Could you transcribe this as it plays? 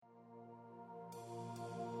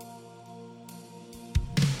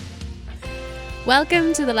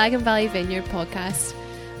Welcome to the Lagan Valley Vineyard podcast.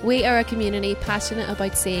 We are a community passionate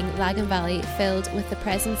about seeing Lagan Valley filled with the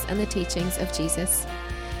presence and the teachings of Jesus.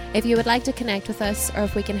 If you would like to connect with us or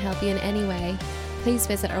if we can help you in any way, please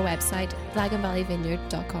visit our website,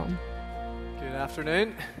 laganvalleyvineyard.com. Good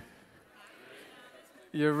afternoon.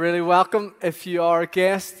 You're really welcome. If you are a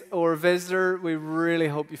guest or a visitor, we really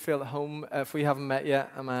hope you feel at home. If we haven't met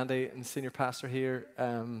yet, I'm Andy, and senior pastor here.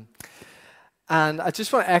 And I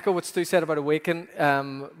just want to echo what Stu said about Awaken.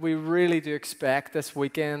 We really do expect this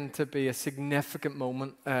weekend to be a significant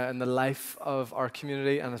moment in the life of our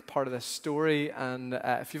community and as part of this story. And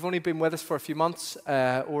if you've only been with us for a few months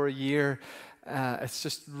or a year, it's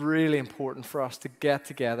just really important for us to get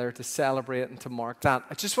together, to celebrate and to mark that.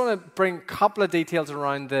 I just want to bring a couple of details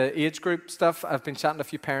around the age group stuff. I've been chatting to a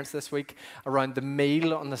few parents this week around the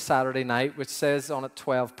meal on the Saturday night, which says on it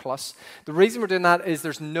 12 plus. The reason we're doing that is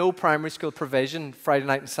there's no primary school provision Friday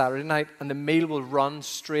night and Saturday night, and the meal will run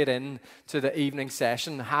straight in to the evening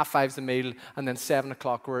session. 5:30's the meal, and then 7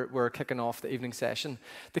 o'clock we're kicking off the evening session.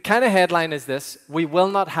 The kind of headline is this: we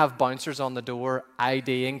will not have bouncers on the door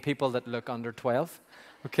IDing people that look under 12,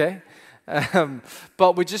 okay?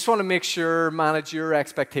 But we just want to make sure, manage your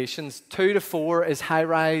expectations. 2 to 4 is high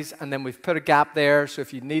rise, and then we've put a gap there, so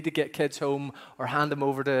if you need to get kids home or hand them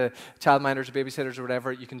over to childminders or babysitters or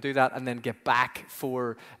whatever, you can do that and then get back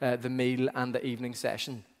for the meal and the evening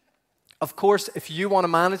session. Of course, if you want to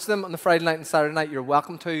manage them on the Friday night and Saturday night, you're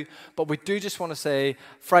welcome to. But we do just want to say,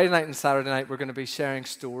 Friday night and Saturday night, we're going to be sharing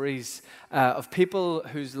stories of people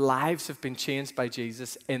whose lives have been changed by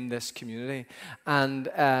Jesus in this community. And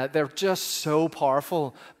they're just so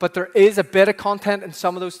powerful. But there is a bit of content in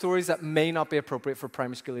some of those stories that may not be appropriate for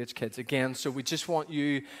primary school age kids. Again, so we just want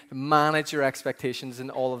you to manage your expectations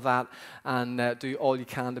in all of that and do all you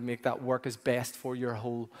can to make that work as best for your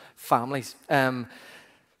whole families.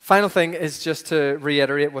 Final thing is just to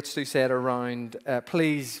reiterate what Stu said around,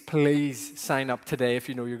 please sign up today if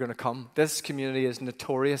you know you're going to come. This community is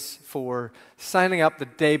notorious for signing up the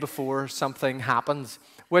day before something happens,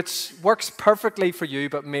 which works perfectly for you,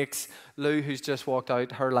 but makes Lou, who's just walked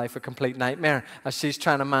out, her life a complete nightmare as she's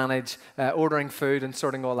trying to manage ordering food and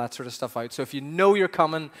sorting all that sort of stuff out. So if you know you're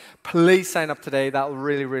coming, please sign up today. That will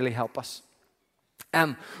really, really help us.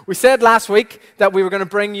 We said last week that we were going to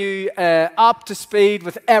bring you up to speed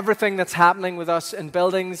with everything that's happening with us in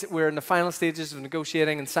buildings. We're in the final stages of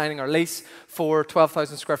negotiating and signing our lease for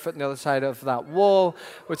 12,000 square foot on the other side of that wall,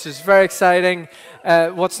 which is very exciting.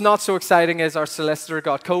 What's not so exciting is our solicitor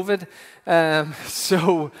got COVID. I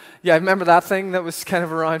remember that thing that was kind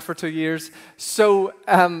of around for 2 years. So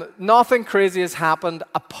nothing crazy has happened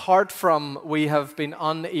apart from we have been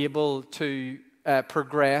unable to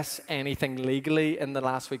progress anything legally in the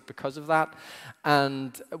last week because of that.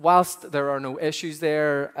 And whilst there are no issues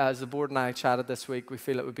there, as the board and I chatted this week, we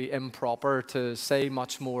feel it would be improper to say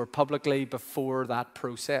much more publicly before that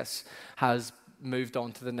process has moved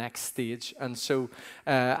on to the next stage. And so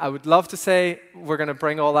I would love to say we're going to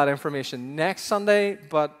bring all that information next Sunday,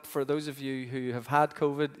 but for those of you who have had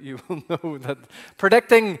COVID, you will know that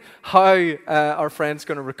predicting how our friend's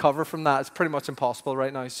going to recover from that is pretty much impossible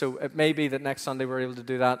right now. So it may be that next Sunday we're able to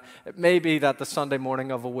do that. It may be that the Sunday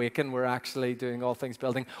morning of Awaken we're actually doing All Things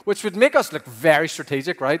Building, which would make us look very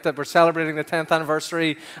strategic, right? That we're celebrating the 10th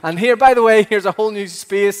anniversary. And here, by the way, here's a whole new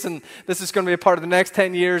space, and this is going to be a part of the next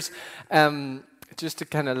 10 years. Just to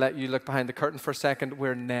kind of let you look behind the curtain for a second,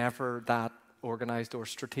 we're never that organized or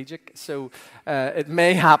strategic. So it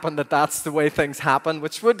may happen that that's the way things happen,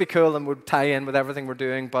 which would be cool and would tie in with everything we're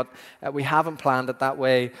doing, but we haven't planned it that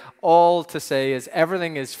way. All to say is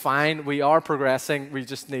everything is fine. We are progressing. We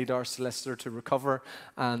just need our solicitor to recover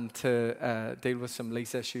and to deal with some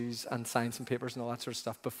lease issues and sign some papers and all that sort of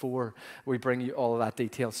stuff before we bring you all of that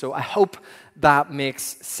detail. So I hope that makes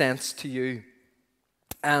sense to you.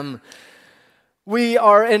 We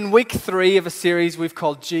are in week 3 of a series we've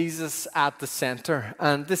called Jesus at the Center.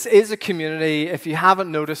 And this is a community, if you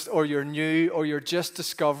haven't noticed, or you're new, or you're just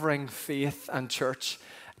discovering faith and church,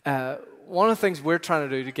 one of the things we're trying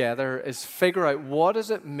to do together is figure out what does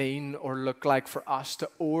it mean or look like for us to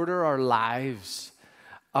order our lives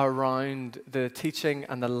around the teaching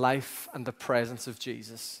and the life and the presence of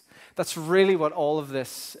Jesus. That's really what all of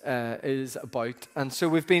this is about. And so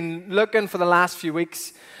we've been looking for the last few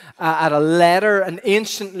weeks at a letter, an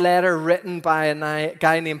ancient letter written by a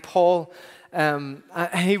guy named Paul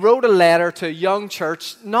He wrote a letter to a young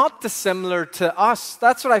church, not dissimilar to us.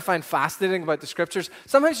 That's what I find fascinating about the scriptures.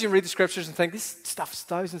 Sometimes you read the scriptures and think, this stuff's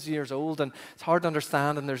thousands of years old and it's hard to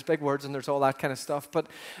understand and there's big words and there's all that kind of stuff. But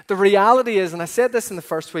the reality is, and I said this in the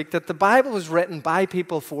first week, that the Bible was written by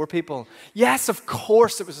people for people. Yes, of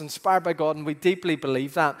course it was inspired by God and we deeply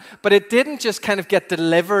believe that. But it didn't just kind of get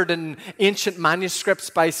delivered in ancient manuscripts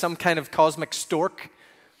by some kind of cosmic stork.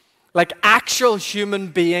 Like actual human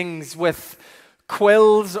beings with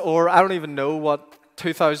quills, or I don't even know what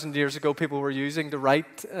 2,000 years ago people were using to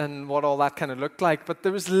write and what all that kind of looked like. But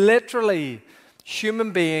there was literally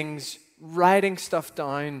human beings writing stuff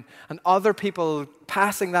down and other people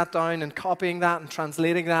passing that down and copying that and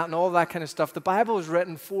translating that and all that kind of stuff. The Bible was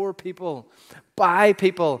written for people, by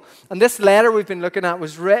people. And this letter we've been looking at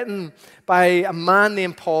was written by a man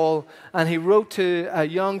named Paul, and he wrote to a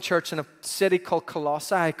young church in a city called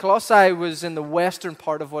Colossae. Colossae was in the western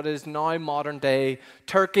part of what is now modern day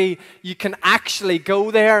Turkey. You can actually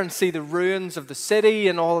go there and see the ruins of the city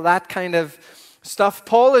and all of that kind of stuff.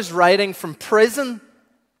 Paul is writing from prison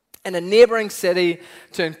in a neighboring city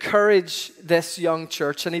to encourage this young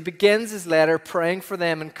church. And he begins his letter praying for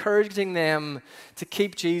them, encouraging them to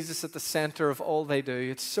keep Jesus at the center of all they do.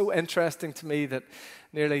 It's so interesting to me that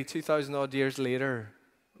nearly 2,000 odd years later,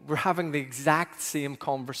 we're having the exact same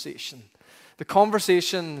conversation. The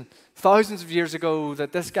conversation thousands of years ago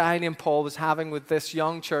that this guy named Paul was having with this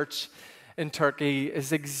young church in Turkey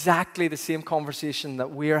is exactly the same conversation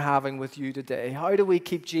that we're having with you today. How do we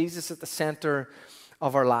keep Jesus at the center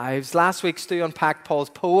of our lives? Last week, Stu unpacked Paul's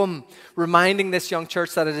poem, reminding this young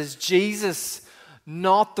church that it is Jesus,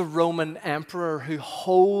 not the Roman emperor, who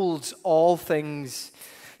holds all things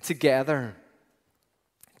together.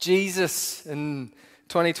 Jesus, in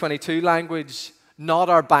 2022 language, not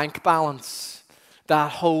our bank balance, that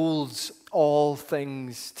holds all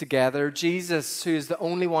things together. Jesus, who is the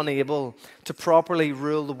only one able to properly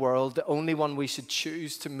rule the world, the only one we should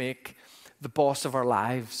choose to make the boss of our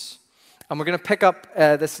lives. And we're going to pick up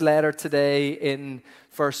this letter today in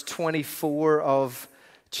verse 24 of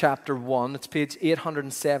chapter 1. It's page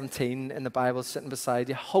 817 in the Bible sitting beside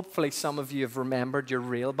you. Hopefully some of you have remembered your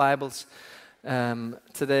real Bibles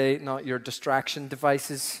today, not your distraction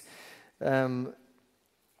devices.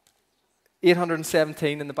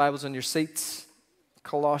 817 in the Bibles on your seats.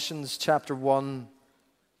 Colossians chapter 1.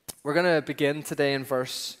 We're going to begin today in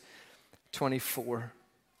verse 24.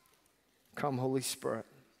 Come, Holy Spirit.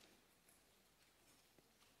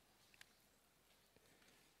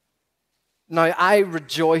 Now I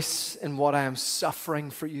rejoice in what I am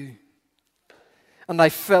suffering for you, and I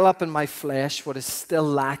fill up in my flesh what is still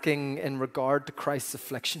lacking in regard to Christ's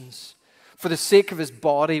afflictions, for the sake of his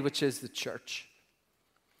body, which is the church.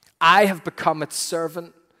 I have become its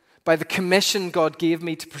servant by the commission God gave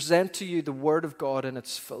me to present to you the word of God in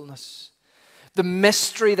its fullness, the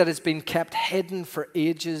mystery that has been kept hidden for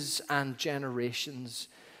ages and generations,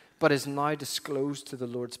 but is now disclosed to the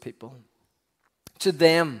Lord's people. To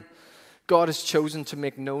them, God has chosen to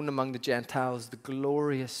make known among the Gentiles the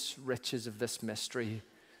glorious riches of this mystery,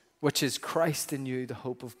 which is Christ in you, the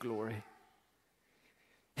hope of glory.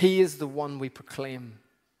 He is the one we proclaim,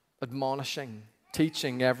 admonishing,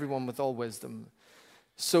 teaching everyone with all wisdom,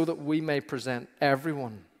 so that we may present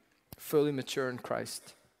everyone fully mature in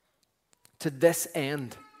Christ. To this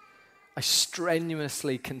end, I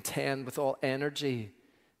strenuously contend with all energy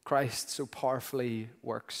Christ so powerfully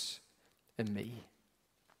works in me.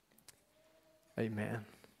 Amen.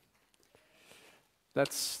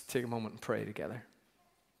 Let's take a moment and pray together.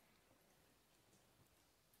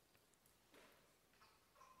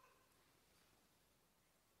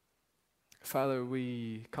 Father,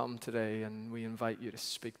 we come today and we invite you to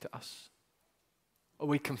speak to us.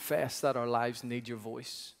 We confess that our lives need your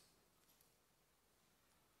voice,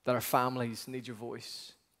 that our families need your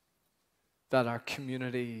voice, that our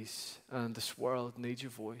communities and this world need your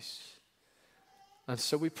voice. And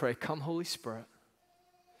so we pray, come Holy Spirit,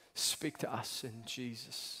 speak to us in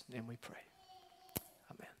Jesus' name we pray.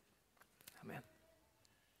 Amen. Amen.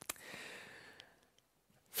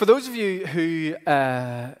 For those of you who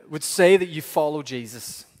would say that you follow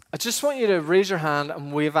Jesus, I just want you to raise your hand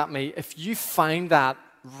and wave at me if you find that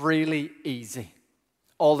really easy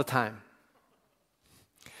all the time.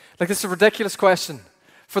 Like, it's a ridiculous question.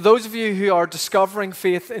 For those of you who are discovering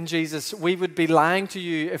faith in Jesus, we would be lying to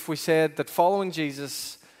you if we said that following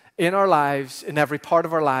Jesus in our lives, in every part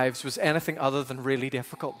of our lives, was anything other than really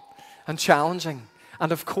difficult and challenging.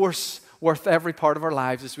 And of course, worth every part of our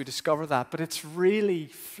lives as we discover that. But it's really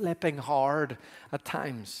flipping hard at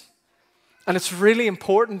times. And it's really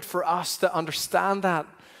important for us to understand that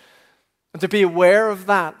and to be aware of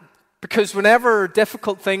that. Because whenever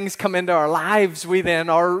difficult things come into our lives, we then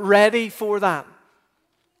are ready for that.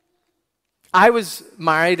 I was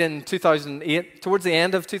married in 2008. Towards the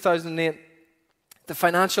end of 2008, the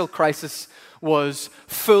financial crisis was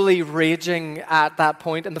fully raging at that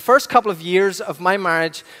point. In the first couple of years of my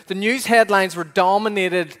marriage, the news headlines were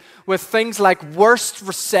dominated with things like worst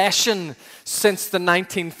recession since the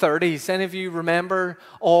 1930s. Any of you remember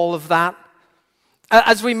all of that?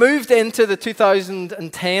 As we moved into the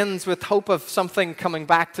 2010s with hope of something coming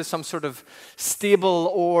back to some sort of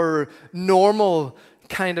stable or normal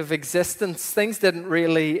kind of existence, things didn't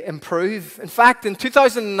really improve. In fact, in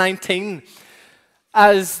 2019,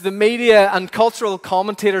 as the media and cultural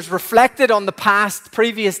commentators reflected on the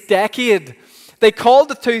previous decade, they called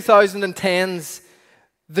the 2010s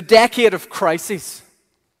the decade of crises.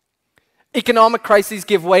 Economic crises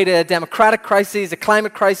gave way to a democratic crisis, a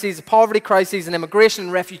climate crisis, a poverty crisis, an immigration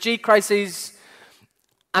and refugee crisis,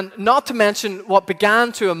 and not to mention what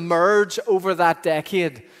began to emerge over that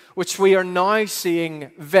decade, which we are now seeing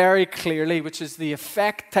very clearly, which is the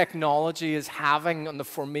effect technology is having on the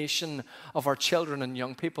formation of our children and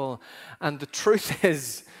young people. And the truth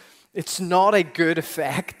is, it's not a good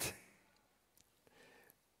effect.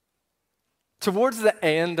 Towards the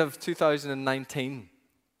end of 2019,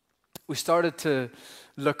 we started to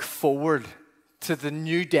look forward to the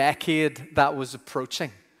new decade that was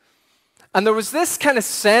approaching. And there was this kind of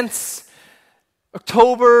sense,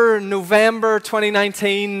 October, November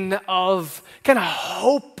 2019, of kind of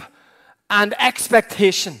hope and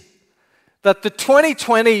expectation that the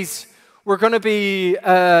 2020s were going to be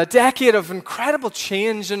a decade of incredible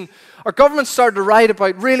change. And our government started to write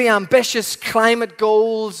about really ambitious climate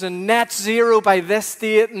goals and net zero by this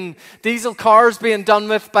date and diesel cars being done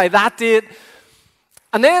with by that date.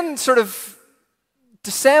 And then sort of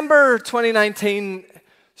December 2019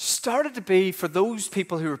 started to be, for those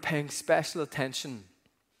people who were paying special attention,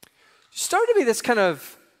 started to be this kind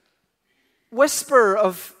of whisper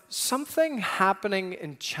of something happening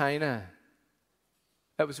in China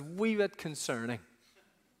that was a wee bit concerning.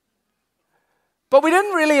 But we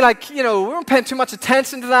didn't really we weren't paying too much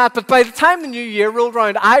attention to that. But by the time the new year rolled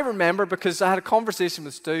around, I remember, because I had a conversation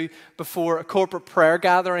with Stu before a corporate prayer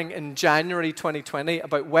gathering in January 2020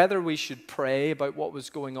 about whether we should pray about what was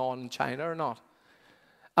going on in China or not.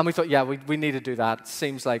 And we thought, yeah, we need to do that.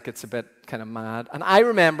 Seems like it's a bit kind of mad. And I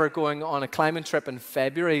remember going on a climbing trip in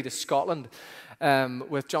February to Scotland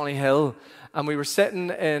with Johnny Hill. And we were sitting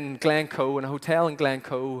in Glencoe, in a hotel in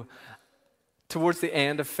Glencoe, towards the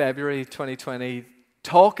end of February 2020,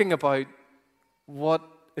 talking about what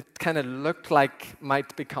it kind of looked like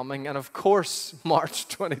might be coming. And of course, March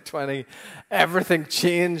 2020, everything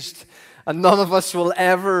changed. And none of us will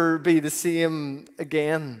ever be the same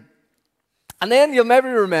again. And then you'll maybe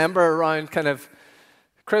remember around kind of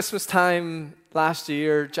Christmas time last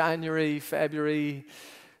year, January, February,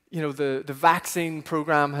 the vaccine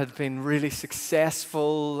program had been really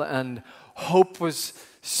successful and hope was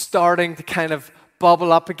starting to kind of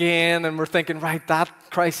bubble up again. And we're thinking, right, that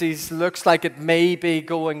crisis looks like it may be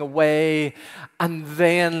going away. And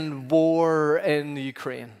then war in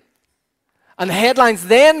Ukraine. And the headlines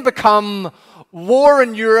then become war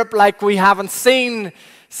in Europe like we haven't seen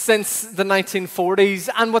since the 1940s.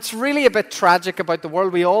 And what's really a bit tragic about the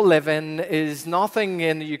world we all live in is nothing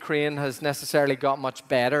in the Ukraine has necessarily got much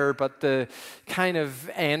better, but the kind of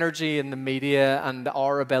energy in the media and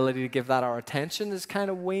our ability to give that our attention is kind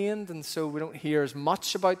of waned, and so we don't hear as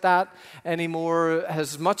much about that anymore,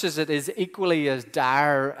 as much as it is equally as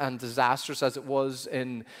dire and disastrous as it was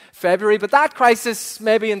in February. But that crisis,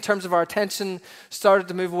 maybe in terms of our attention, started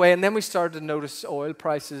to move away, and then we started to notice oil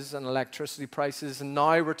prices and electricity prices, and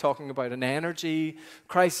now we're talking about an energy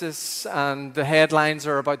crisis, and the headlines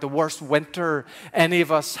are about the worst winter any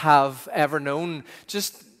of us have ever known.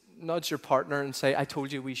 Just nudge your partner and say, I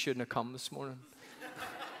told you we shouldn't have come this morning.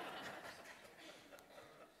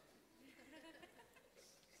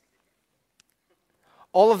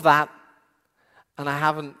 All of that, and I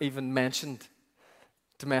haven't even mentioned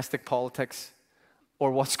domestic politics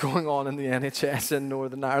or what's going on in the NHS in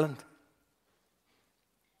Northern Ireland.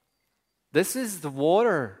 This is the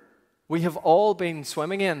water we have all been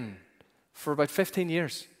swimming in for about 15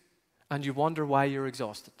 years, and you wonder why you're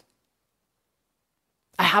exhausted.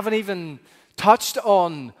 I haven't even touched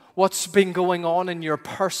on what's been going on in your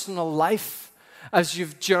personal life as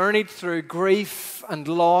you've journeyed through grief and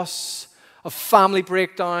loss, of family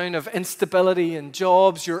breakdown, of instability in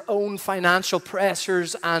jobs, your own financial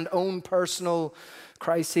pressures and own personal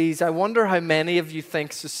crises. I wonder how many of you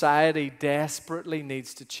think society desperately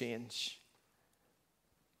needs to change.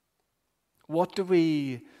 What do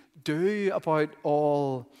we do about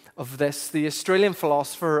all of this? The Australian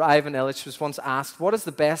philosopher Ivan Illich was once asked, what is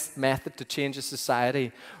the best method to change a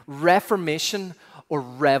society, reformation or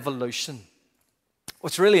revolution?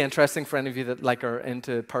 What's really interesting for any of you that are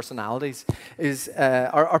into personalities is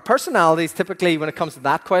our personalities typically, when it comes to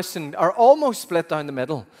that question, are almost split down the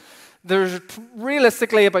middle. There's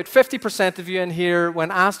realistically about 50% of you in here, when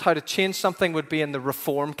asked how to change something, would be in the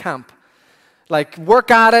reform camp. Like, work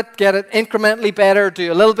at it, get it incrementally better,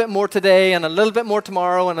 do a little bit more today and a little bit more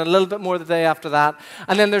tomorrow and a little bit more the day after that.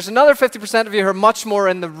 And then there's another 50% of you who are much more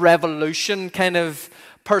in the revolution kind of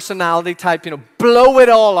personality type, blow it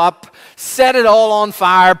all up, set it all on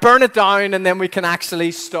fire, burn it down, and then we can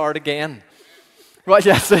actually start again. Right,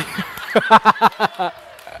 yes.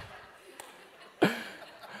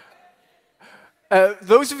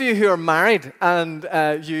 Those of you who are married and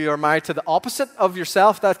you are married to the opposite of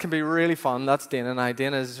yourself, that can be really fun. That's Dana and I.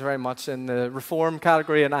 Dana is very much in the reform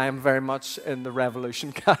category and I am very much in the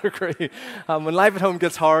revolution category. When life at home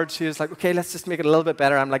gets hard, she is like, okay, let's just make it a little bit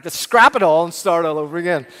better. I'm like, let's scrap it all and start all over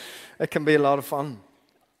again. It can be a lot of fun.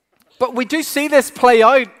 But we do see this play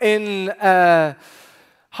out in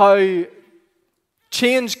how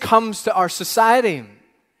change comes to our society.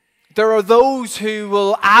 There are those who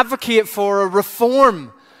will advocate for a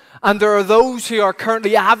reform, and there are those who are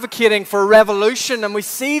currently advocating for a revolution, and we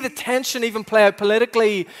see the tension even play out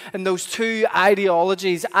politically in those two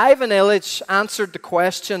ideologies. Ivan Illich answered the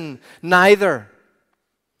question, neither.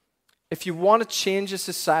 If you want to change a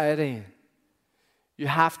society, you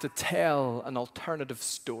have to tell an alternative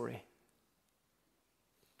story.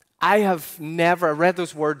 I read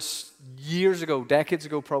those words years ago, decades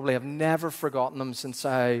ago probably. I've never forgotten them since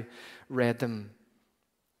I read them.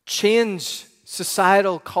 Change,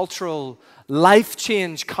 societal, cultural, life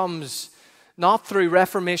change comes not through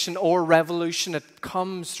reformation or revolution. It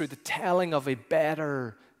comes through the telling of a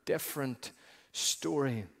better, different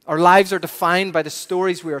story. Our lives are defined by the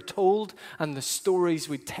stories we are told and the stories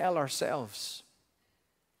we tell ourselves.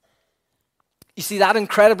 You see, that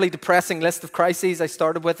incredibly depressing list of crises I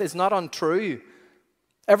started with is not untrue.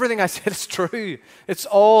 Everything I said is true. It's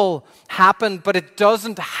all happened, but it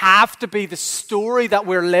doesn't have to be the story that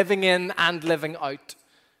we're living in and living out.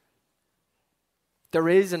 There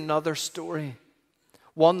is another story,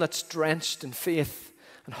 one that's drenched in faith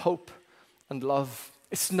and hope and love.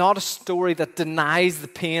 It's not a story that denies the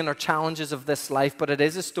pain or challenges of this life, but it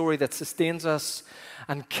is a story that sustains us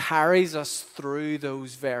and carries us through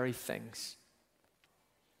those very things.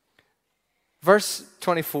 Verse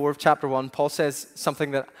 24 of chapter 1, Paul says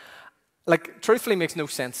something that, truthfully makes no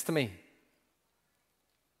sense to me.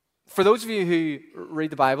 For those of you who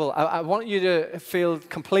read the Bible, I want you to feel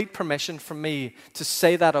complete permission from me to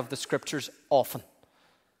say that of the Scriptures often.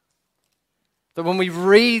 That when we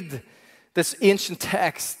read this ancient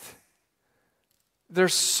text,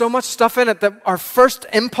 there's so much stuff in it that our first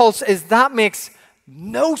impulse is that makes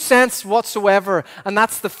no sense whatsoever. And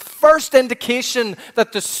that's the first indication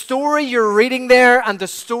that the story you're reading there and the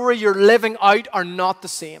story you're living out are not the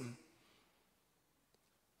same.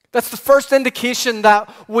 That's the first indication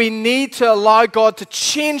that we need to allow God to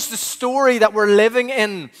change the story that we're living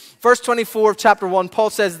in. Verse 24 of chapter 1,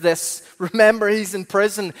 Paul says this. Remember, he's in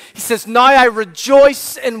prison. He says, now I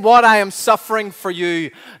rejoice in what I am suffering for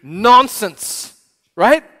you. Nonsense,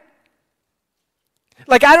 right?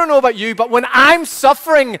 I don't know about you, but when I'm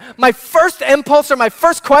suffering, my first impulse or my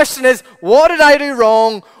first question is, what did I do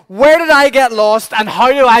wrong? Where did I get lost? And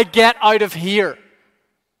how do I get out of here?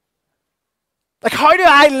 How do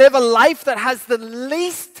I live a life that has the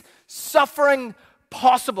least suffering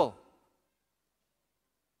possible?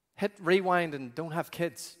 Hit rewind and don't have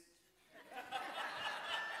kids.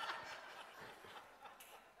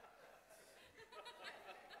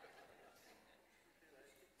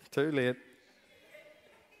 Too late.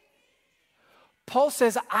 Paul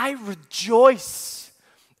says, I rejoice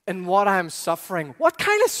in what I'm suffering. What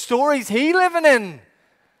kind of story is he living in?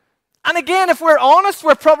 And again, if we're honest,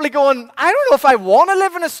 we're probably going, I don't know if I want to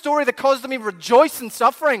live in a story that causes me rejoice in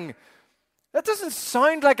suffering. That doesn't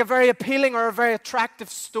sound like a very appealing or a very attractive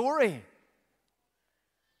story.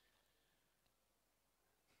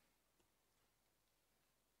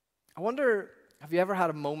 I wonder, have you ever had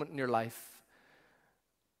a moment in your life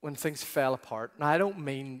when things fell apart? Now, I don't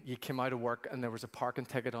mean you came out of work and there was a parking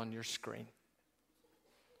ticket on your screen.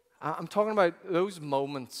 I'm talking about those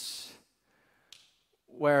moments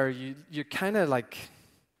where you kind of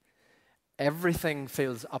everything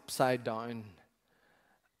feels upside down.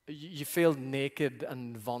 You feel naked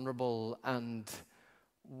and vulnerable and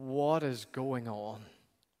what is going on?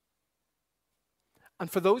 And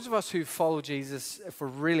for those of us who follow Jesus, if we're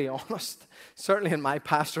really honest, certainly in my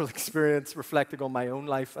pastoral experience, reflecting on my own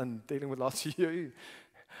life and dealing with lots of you,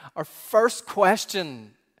 our first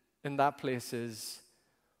question in that place is,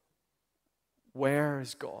 where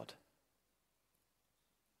is God?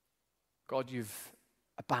 God, you've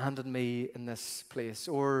abandoned me in this place.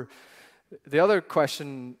 Or the other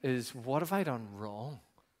question is, what have I done wrong?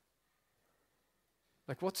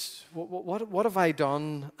 Like, what have I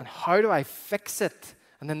done, and how do I fix it?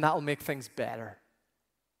 And then that'll make things better.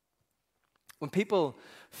 When people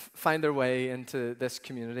find their way into this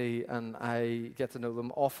community and I get to know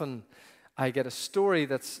them, often I get a story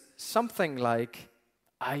that's something like,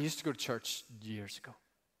 I used to go to church years ago.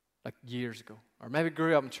 Or maybe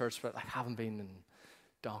grew up in church, but I haven't been in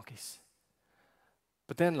donkeys.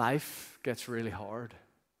 But then life gets really hard.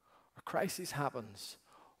 Or crisis happens.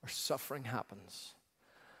 Or suffering happens.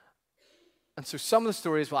 And so some of the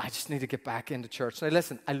stories, well, I just need to get back into church. Now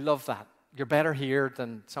listen, I love that. You're better here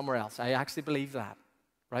than somewhere else. I actually believe that,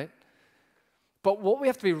 right? But what we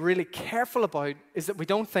have to be really careful about is that we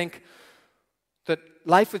don't think that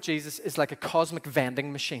life with Jesus is like a cosmic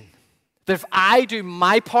vending machine. That if I do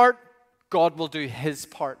my part, God will do his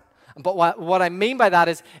part. But what I mean by that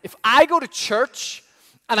is, if I go to church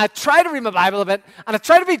and I try to read my Bible a bit, and I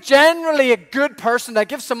try to be generally a good person, I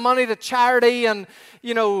give some money to charity and,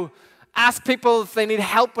 ask people if they need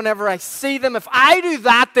help whenever I see them. If I do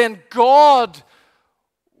that, then God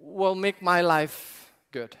will make my life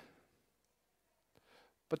good.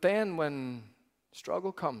 But then when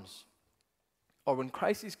struggle comes, or when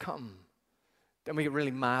crises come, then we get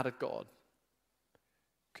really mad at God.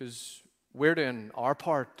 Because we're doing our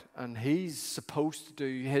part, and he's supposed to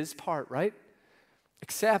do his part, right?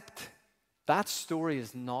 Except that story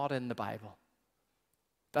is not in the Bible.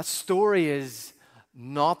 That story is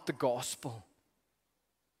not the gospel.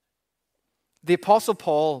 The Apostle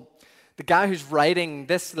Paul, the guy who's writing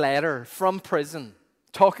this letter from prison,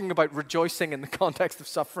 talking about rejoicing in the context of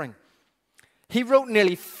suffering, he wrote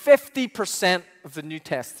nearly 50% of the New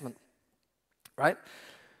Testament, right?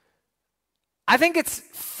 I think it's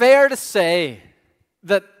fair to say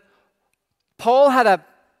that Paul had a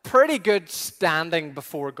pretty good standing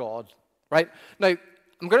before God, right? Now,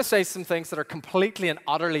 I'm going to say some things that are completely and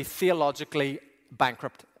utterly theologically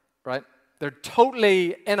bankrupt, right? They're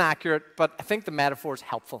totally inaccurate, but I think the metaphor is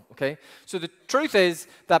helpful, okay? So the truth is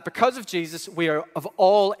that because of Jesus, we are of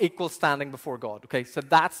all equal standing before God, okay? So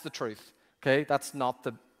that's the truth, okay? That's not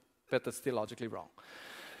the bit that's theologically wrong.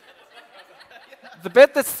 The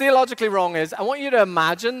bit that's theologically wrong is, I want you to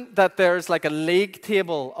imagine that there's like a league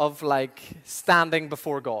table of like standing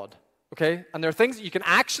before God, okay? And there are things that you can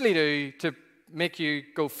actually do to make you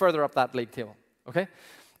go further up that league table, okay?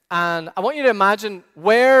 And I want you to imagine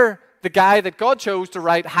where the guy that God chose to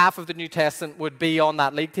write half of the New Testament would be on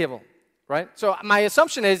that league table, right? So my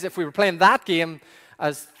assumption is, if we were playing that game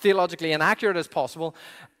as theologically inaccurate as possible,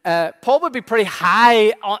 Paul would be pretty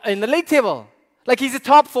high in the league table. Like, he's a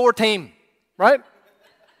top 4 team, right?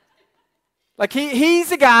 Like,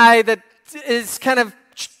 he's a guy that is kind of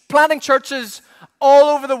planting churches all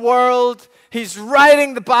over the world. He's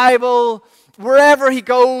writing the Bible. Wherever he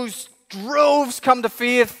goes, droves come to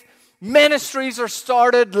faith. Ministries are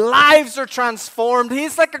started. Lives are transformed.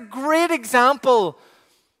 He's like a great example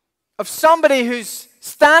of somebody who's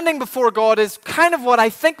standing before God is kind of what I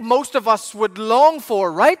think most of us would long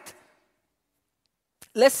for, right?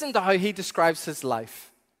 Listen to how he describes his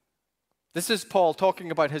life. This is Paul talking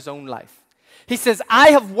about his own life. He says, I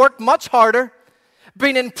have worked much harder,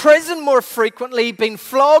 been in prison more frequently, been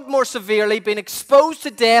flogged more severely, been exposed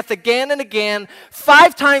to death again and again.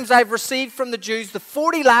 5 times I've received from the Jews the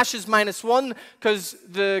 40 lashes minus 1, because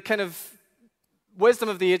the kind of wisdom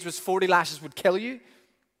of the age was 40 lashes would kill you.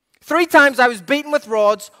 3 times I was beaten with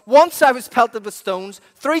rods. Once I was pelted with stones.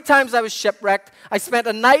 3 times I was shipwrecked. I spent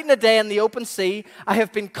a night and a day in the open sea. I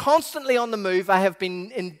have been constantly on the move. I have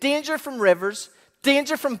been in danger from rivers,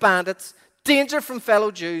 danger from bandits, danger from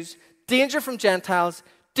fellow Jews, danger from Gentiles,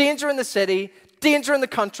 danger in the city, danger in the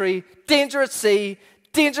country, danger at sea,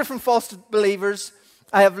 danger from false believers.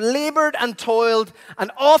 I have labored and toiled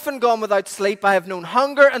and often gone without sleep. I have known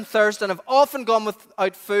hunger and thirst and have often gone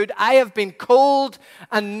without food. I have been cold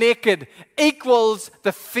and naked equals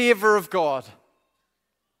the favor of God.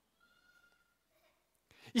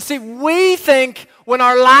 You see, we think when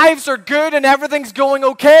our lives are good and everything's going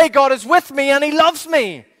okay, God is with me and he loves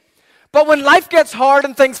me. But when life gets hard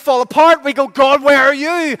and things fall apart, we go, God, where are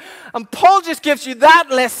you? And Paul just gives you that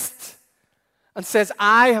list and says,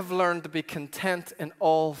 I have learned to be content in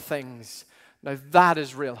all things. Now that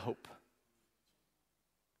is real hope.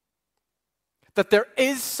 That there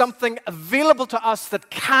is something available to us that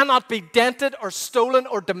cannot be dented or stolen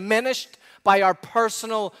or diminished by our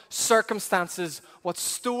personal circumstances. What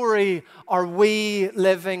story are we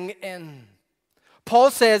living in?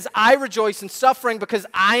 Paul says, I rejoice in suffering because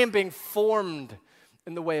I am being formed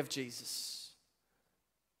in the way of Jesus.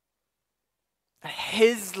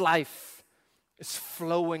 His life is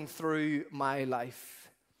flowing through my life.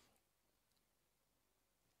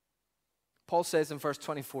 Paul says in verse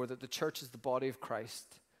 24 that the church is the body of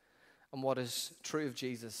Christ, and what is true of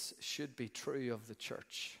Jesus should be true of the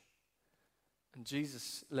church. And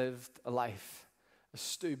Jesus lived a life, as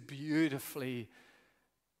Stu beautifully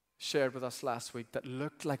shared with us last week, that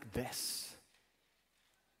looked like this.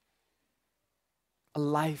 A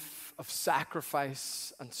life of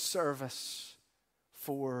sacrifice and service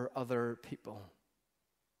for other people.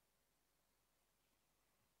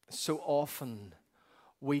 So often,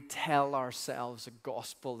 we tell ourselves a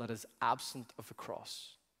gospel that is absent of the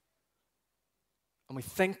cross. And we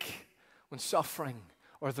think when suffering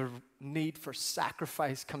or the need for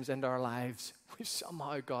sacrifice comes into our lives, we've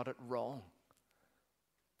somehow got it wrong.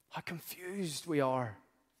 How confused we are.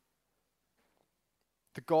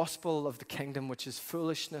 The gospel of the kingdom, which is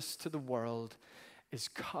foolishness to the world, is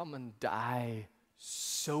come and die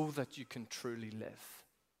so that you can truly live.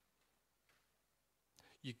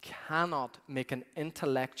 You cannot make an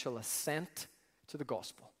intellectual assent to the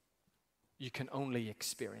gospel. You can only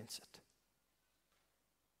experience it.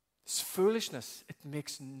 It's foolishness. It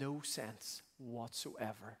makes no sense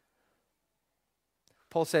whatsoever.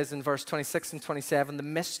 Paul says in verse 26 and 27, the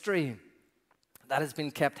mystery that has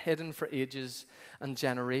been kept hidden for ages and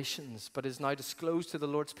generations, but is now disclosed to the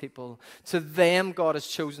Lord's people. To them God has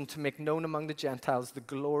chosen to make known among the Gentiles the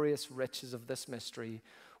glorious riches of this mystery,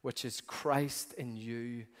 which is Christ in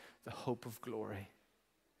you, the hope of glory.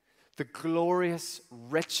 The glorious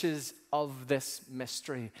riches of this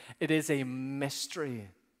mystery. It is a mystery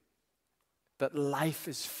that life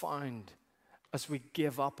is found as we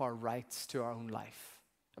give up our rights to our own life.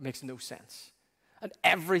 It makes no sense. And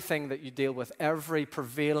everything that you deal with, every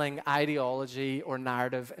prevailing ideology or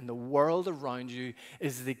narrative in the world around you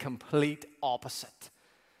is the complete opposite.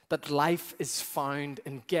 That life is found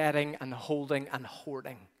in getting and holding and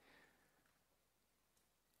hoarding.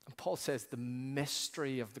 And Paul says the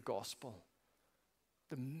mystery of the gospel,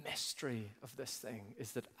 the mystery of this thing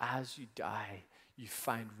is that as you die, you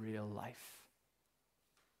find real life.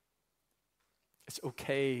 It's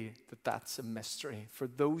okay that that's a mystery. For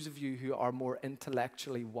those of you who are more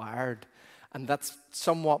intellectually wired, and that's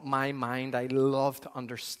somewhat my mind, I love to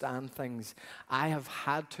understand things. I have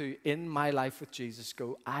had to, in my life with Jesus,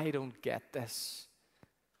 go, I don't get this,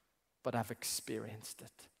 but I've experienced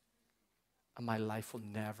it. And my life will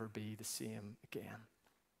never be the same again.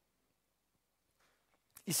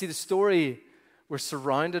 You see, the story we're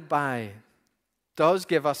surrounded by does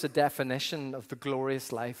give us a definition of the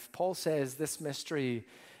glorious life. Paul says this mystery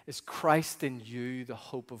is Christ in you, the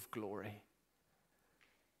hope of glory.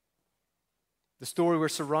 The story we're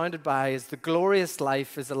surrounded by is the glorious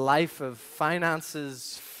life is a life of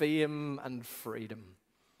finances, fame, and freedom.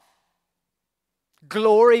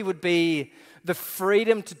 Glory would be the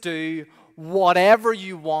freedom to do whatever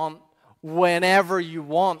you want, whenever you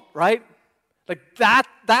want, right? Like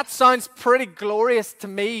that sounds pretty glorious to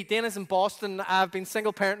me. Dana's in Boston. I've been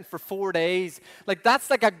single parenting for 4 days. Like that's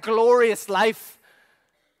like a glorious life.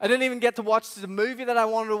 I didn't even get to watch the movie that I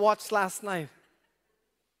wanted to watch last night.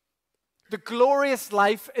 The glorious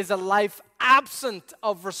life is a life absent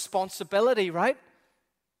of responsibility, right?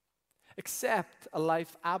 Except a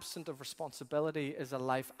life absent of responsibility is a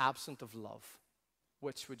life absent of love.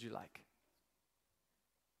 Which would you like?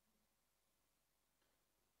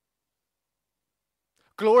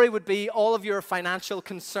 Glory would be all of your financial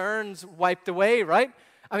concerns wiped away, right?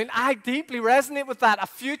 I mean, I deeply resonate with that. A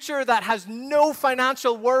future that has no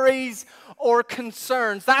financial worries or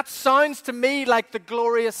concerns. That sounds to me like the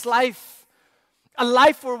glorious life. A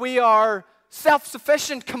life where we are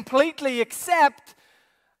self-sufficient completely, except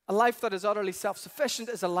a life that is utterly self-sufficient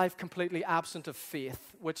is a life completely absent of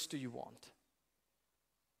faith. Which do you want?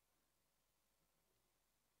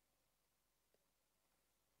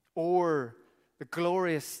 Or the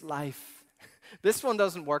glorious life. This one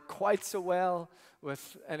doesn't work quite so well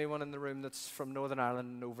with anyone in the room that's from Northern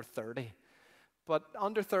Ireland and over 30. But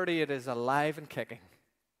under 30, it is alive and kicking.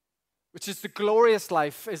 Which is the glorious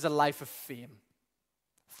life is a life of fame.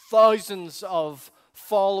 Thousands of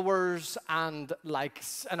followers and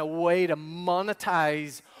likes and a way to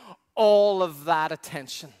monetize all of that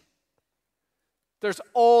attention. There's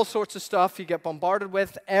all sorts of stuff you get bombarded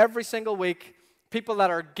with every single week People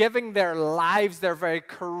that are giving their lives, their very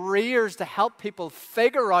careers to help people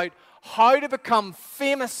figure out how to become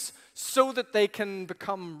famous so that they can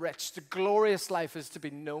become rich. The glorious life is to be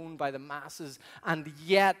known by the masses, and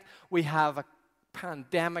yet we have a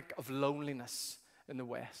pandemic of loneliness in the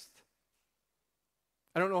West.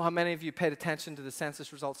 I don't know how many of you paid attention to the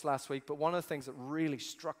census results last week, but one of the things that really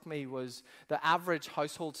struck me was the average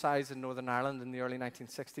household size in Northern Ireland in the early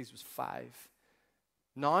 1960s was 5.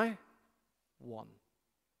 Now, 1.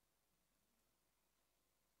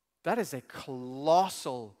 That is a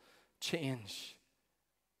colossal change.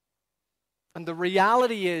 And the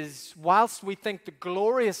reality is, whilst we think the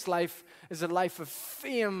glorious life is a life of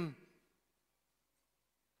fame,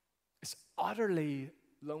 it's utterly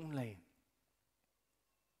lonely.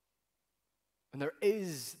 And there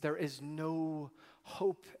is no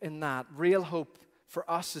hope in that. Real hope for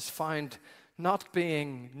us is found not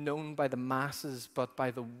being known by the masses, but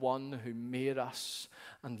by the one who made us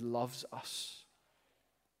and loves us.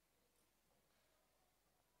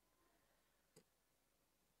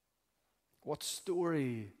 What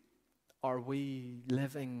story are we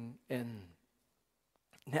living in?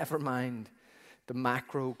 Never mind the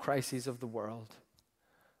macro crises of the world.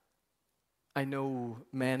 I know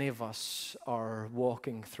many of us are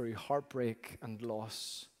walking through heartbreak and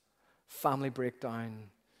loss, family breakdown,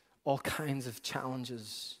 all kinds of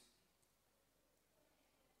challenges.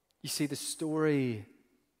 You see, the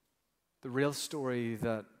real story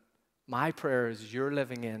that my prayer is you're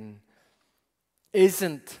living in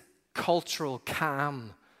isn't cultural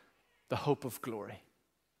calm, the hope of glory.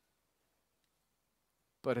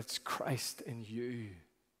 But it's Christ in you,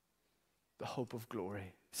 the hope of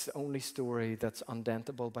glory. It's the only story that's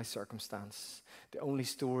undentable by circumstance, the only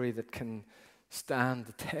story that can stand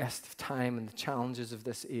the test of time and the challenges of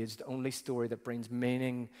this age, the only story that brings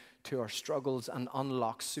meaning to our struggles and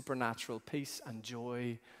unlocks supernatural peace and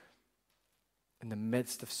joy in the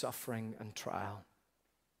midst of suffering and trial.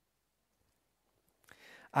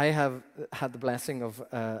 I have had the blessing of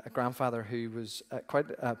a grandfather who was quite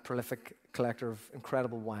a prolific collector of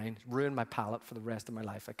incredible wine. Ruined my palate for the rest of my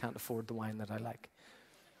life. I can't afford the wine that I like.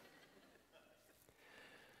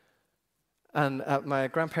 And at my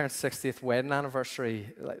grandparents' 60th wedding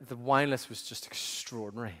anniversary, the wine list was just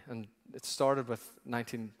extraordinary. And it started with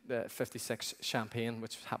 1956 champagne,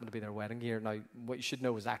 which happened to be their wedding year. Now, what you should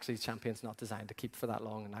know is actually champagne's not designed to keep for that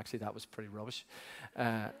long, and actually that was pretty rubbish.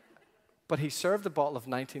 But he served a bottle of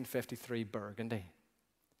 1953 Burgundy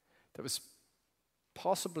that was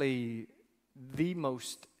possibly the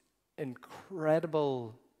most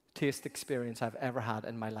incredible taste experience I've ever had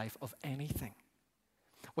in my life of anything.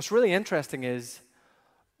 What's really interesting is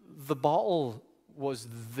the bottle was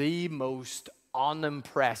the most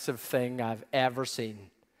unimpressive thing I've ever seen.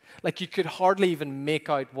 Like, you could hardly even make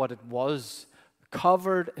out what it was,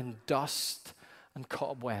 covered in dust and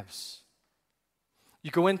cobwebs.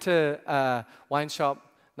 You go into a wine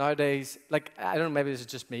shop nowadays, like, I don't know, maybe this is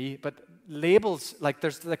just me, but labels, like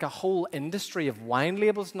there's like a whole industry of wine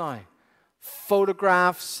labels now.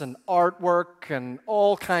 Photographs and artwork and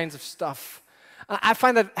all kinds of stuff. I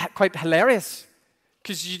find that quite hilarious,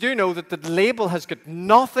 because you do know that the label has got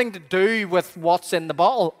nothing to do with what's in the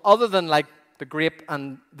bottle other than like the grape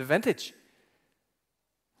and the vintage.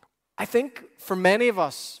 I think for many of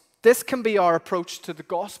us, this can be our approach to the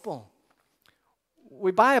gospel.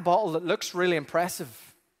 We buy a bottle that looks really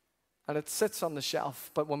impressive and it sits on the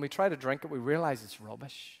shelf, but when we try to drink it, we realize it's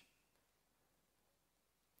rubbish.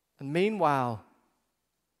 And meanwhile,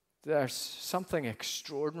 there's something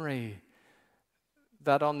extraordinary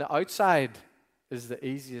that on the outside is the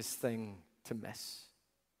easiest thing to miss.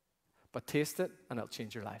 But taste it and it'll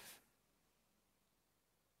change your life.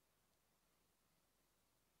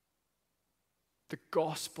 The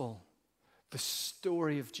gospel, the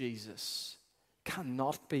story of Jesus,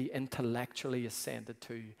 cannot be intellectually ascended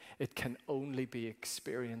to. It can only be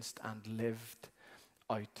experienced and lived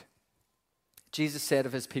out. Jesus said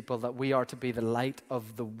of his people that we are to be the light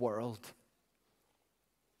of the world.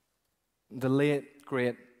 The late,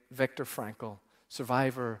 great Viktor Frankl,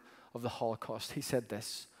 survivor of the Holocaust, he said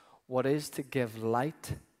this: what is to give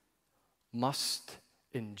light must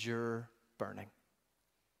endure burning.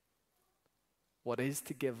 What is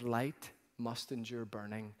to give light must endure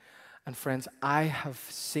burning. And friends, I have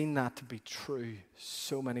seen that to be true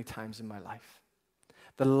so many times in my life.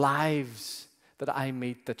 The lives that I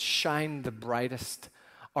meet that shine the brightest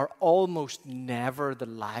are almost never the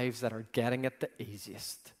lives that are getting it the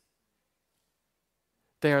easiest.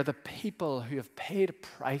 They are the people who have paid a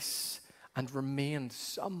price and remained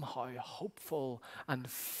somehow hopeful and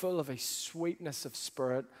full of a sweetness of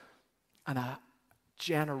spirit and a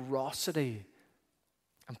generosity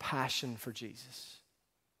and passion for Jesus.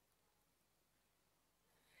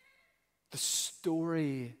 The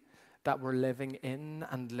story that we're living in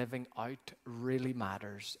and living out really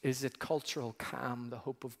matters. Is it cultural calm, the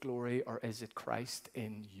hope of glory, or is it Christ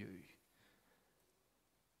in you?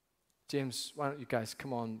 James, why don't you guys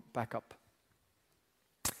come on back up?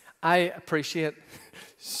 I appreciate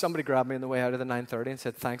somebody grabbed me on the way out of the 9:30 and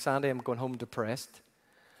said, "Thanks, Andy, I'm going home depressed."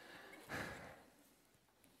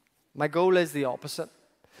 My goal is the opposite,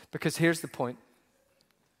 because here's the point.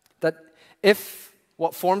 That if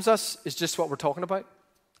what forms us is just what we're talking about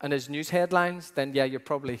and is news headlines, then yeah, you're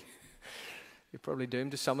probably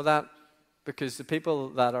doomed to some of that, because the people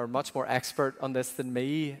that are much more expert on this than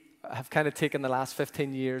me have kind of taken the last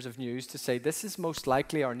 15 years of news to say this is most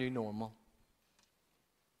likely our new normal.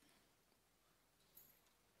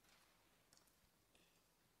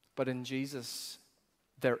 But in Jesus,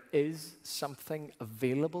 there is something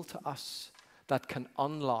available to us that can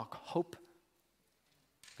unlock hope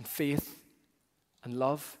and faith and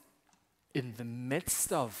love in the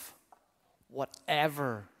midst of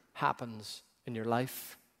whatever happens in your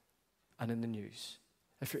life and in the news.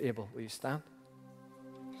 If you're able, will you stand?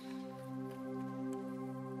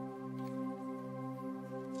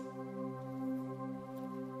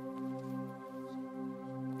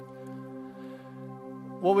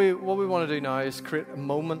 What we want to do now is create a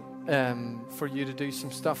moment for you to do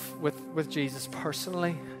some stuff with Jesus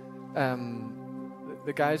personally.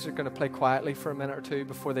 The guys are going to play quietly for a minute or two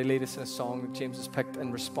before they lead us in a song that James has picked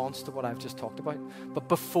in response to what I've just talked about. But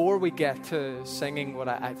before we get to singing what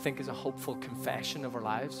I think is a hopeful confession of our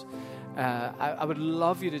lives, I would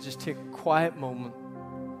love you to just take a quiet moment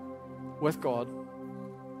with God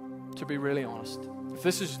to be really honest. If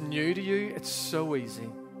this is new to you, it's so easy.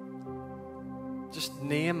 Just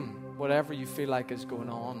name whatever you feel like is going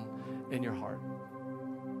on in your heart.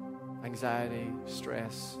 Anxiety,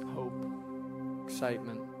 stress, hope,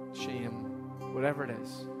 excitement, shame, whatever it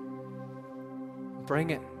is. Bring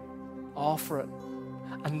it, offer it,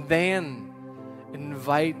 and then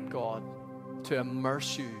invite God to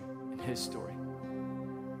immerse you in His story,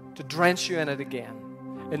 to drench you in it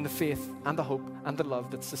again, in the faith and the hope and the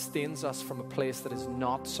love that sustains us from a place that is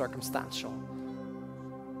not circumstantial.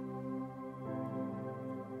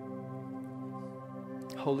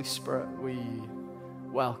 Holy Spirit, we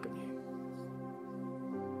welcome you.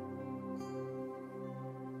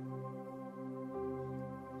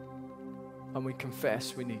 And we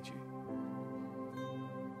confess we need you.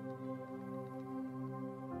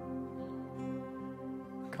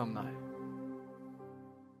 Come now.